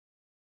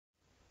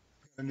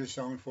A new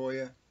song for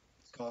you.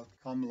 It's called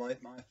Come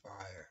Light My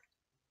Fire.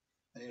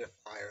 I need a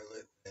fire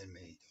lit in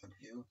me, don't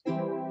you?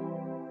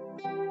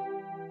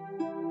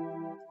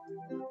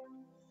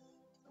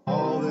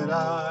 All that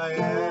I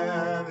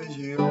am is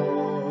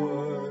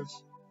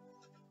yours.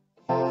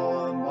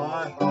 All of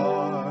my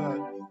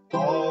heart,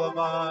 all of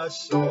my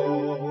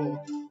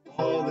soul.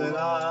 All that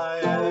I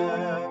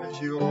am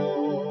is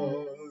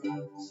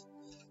yours.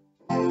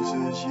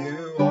 Jesus,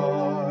 you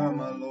are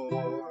my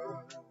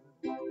Lord.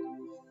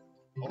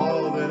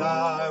 All that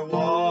I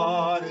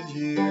want is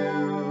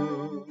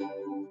you.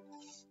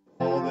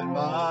 All that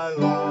my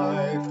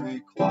life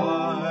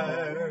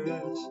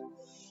requires.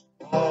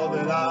 All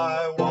that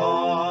I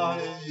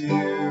want is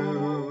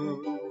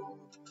you.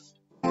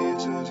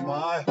 Jesus,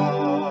 my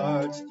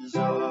heart's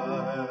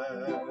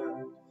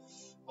desire.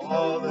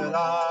 All that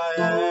I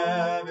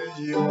am is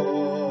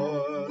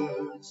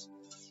yours.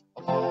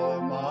 All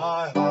of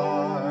my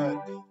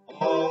heart,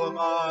 all of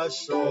my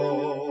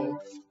soul.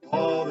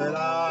 All that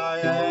I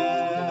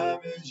am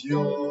is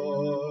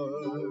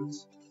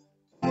yours.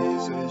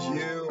 Jesus,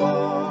 you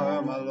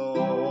are my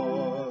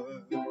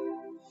Lord.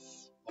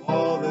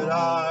 All that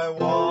I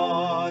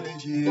want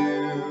is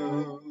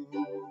you.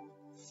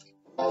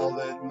 All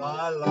that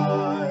my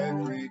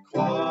life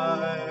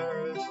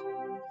requires.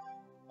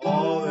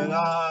 All that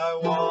I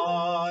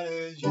want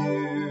is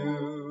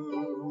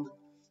you.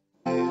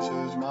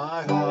 Jesus,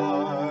 my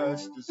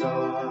heart's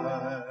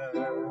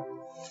desire.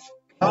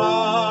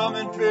 Come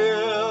and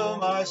fill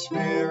my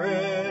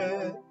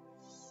spirit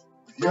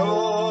with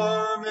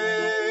your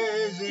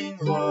amazing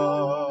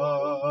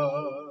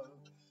love.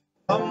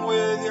 Come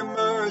with your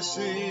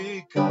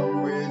mercy,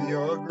 come with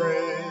your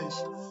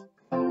grace.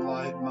 Come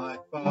light my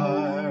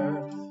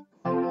fire,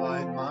 come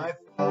light my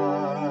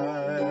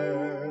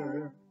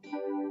fire.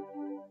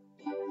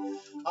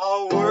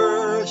 I'll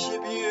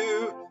worship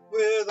you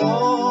with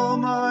all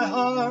my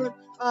heart.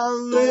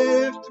 I'll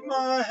lift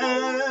my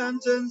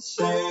hands and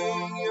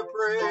sing your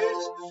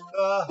praise.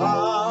 The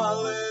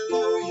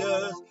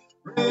hallelujahs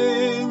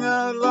ring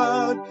out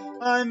loud.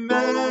 I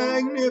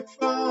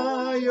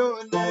magnify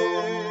your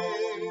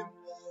name.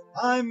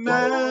 I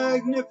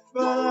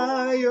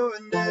magnify your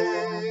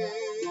name.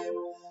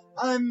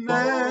 I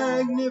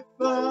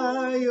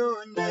magnify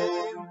your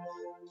name,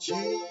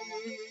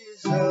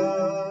 Jesus.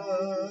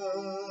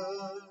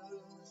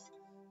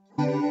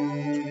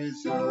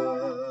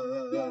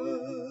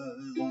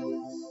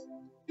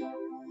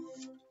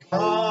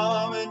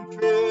 Come and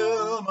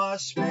fill my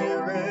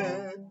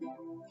spirit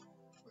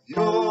with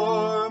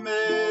your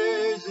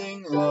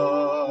amazing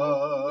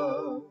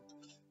love.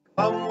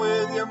 Come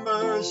with your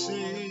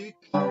mercy,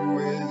 come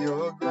with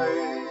your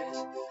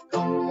grace.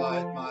 Come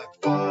light my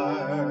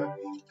fire,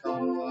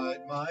 come light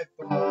my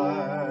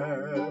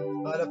fire.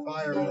 Light a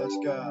fire in us,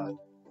 God.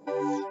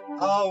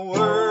 I'll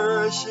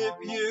worship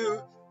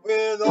you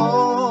with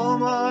all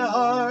my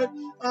heart.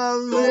 I'll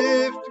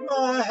lift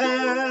my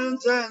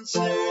hands and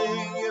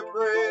sing your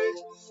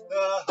praise.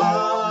 The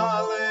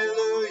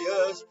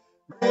hallelujahs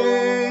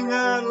ring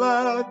out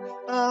loud.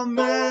 I'll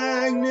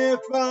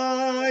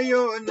magnify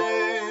your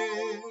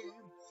name.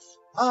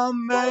 I'll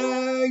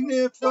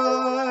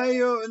magnify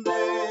your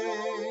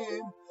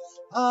name.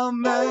 I'll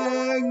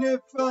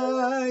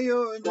magnify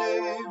your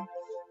name,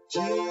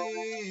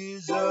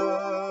 Jesus.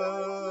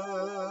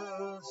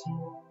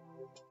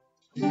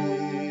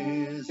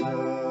 Jesus.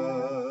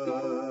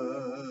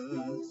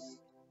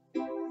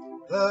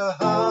 The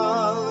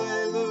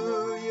hallelujahs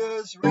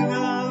ring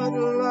out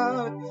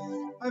loud.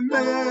 I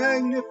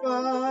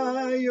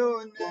magnify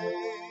your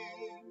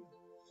name.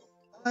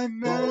 I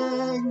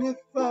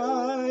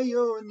magnify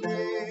your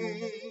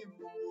name.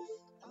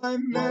 I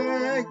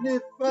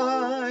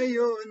magnify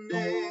your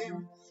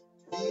name,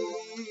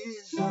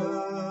 Jesus.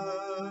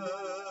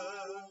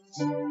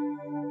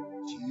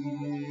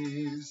 Jesus.